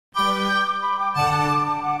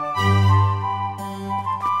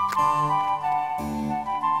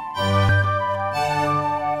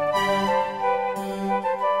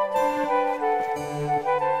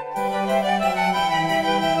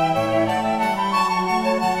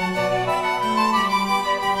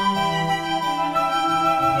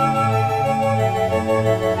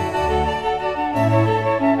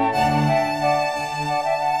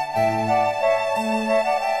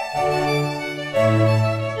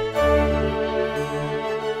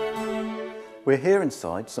We're here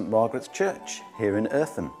inside St Margaret's Church, here in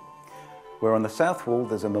Eartham, where on the south wall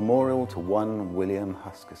there's a memorial to one William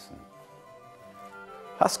Huskisson.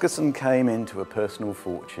 Huskisson came into a personal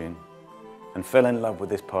fortune and fell in love with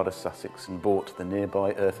this part of Sussex and bought the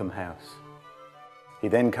nearby Eartham house. He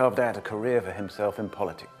then carved out a career for himself in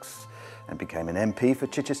politics and became an MP for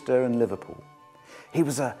Chichester and Liverpool. He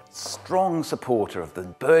was a strong supporter of the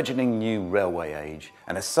burgeoning new railway age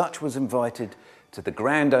and as such was invited to the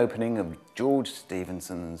grand opening of George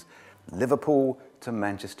Stephenson's Liverpool to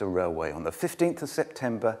Manchester Railway on the 15th of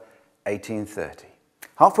September 1830.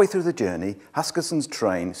 Halfway through the journey, Huskisson's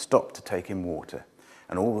train stopped to take in water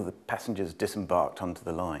and all of the passengers disembarked onto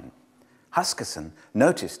the line. Huskisson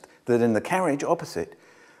noticed that in the carriage opposite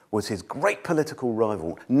was his great political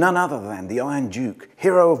rival, none other than the Iron Duke,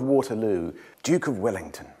 hero of Waterloo, Duke of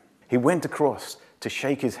Wellington. He went across to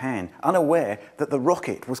shake his hand, unaware that the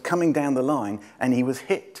rocket was coming down the line and he was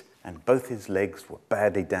hit and both his legs were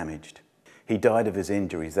badly damaged. He died of his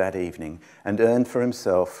injuries that evening and earned for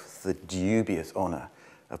himself the dubious honour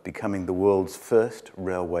of becoming the world's first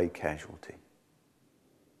railway casualty.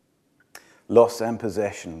 Loss and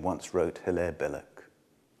possession, once wrote Hilaire Belloc.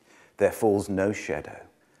 There falls no shadow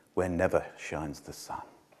where never shines the sun.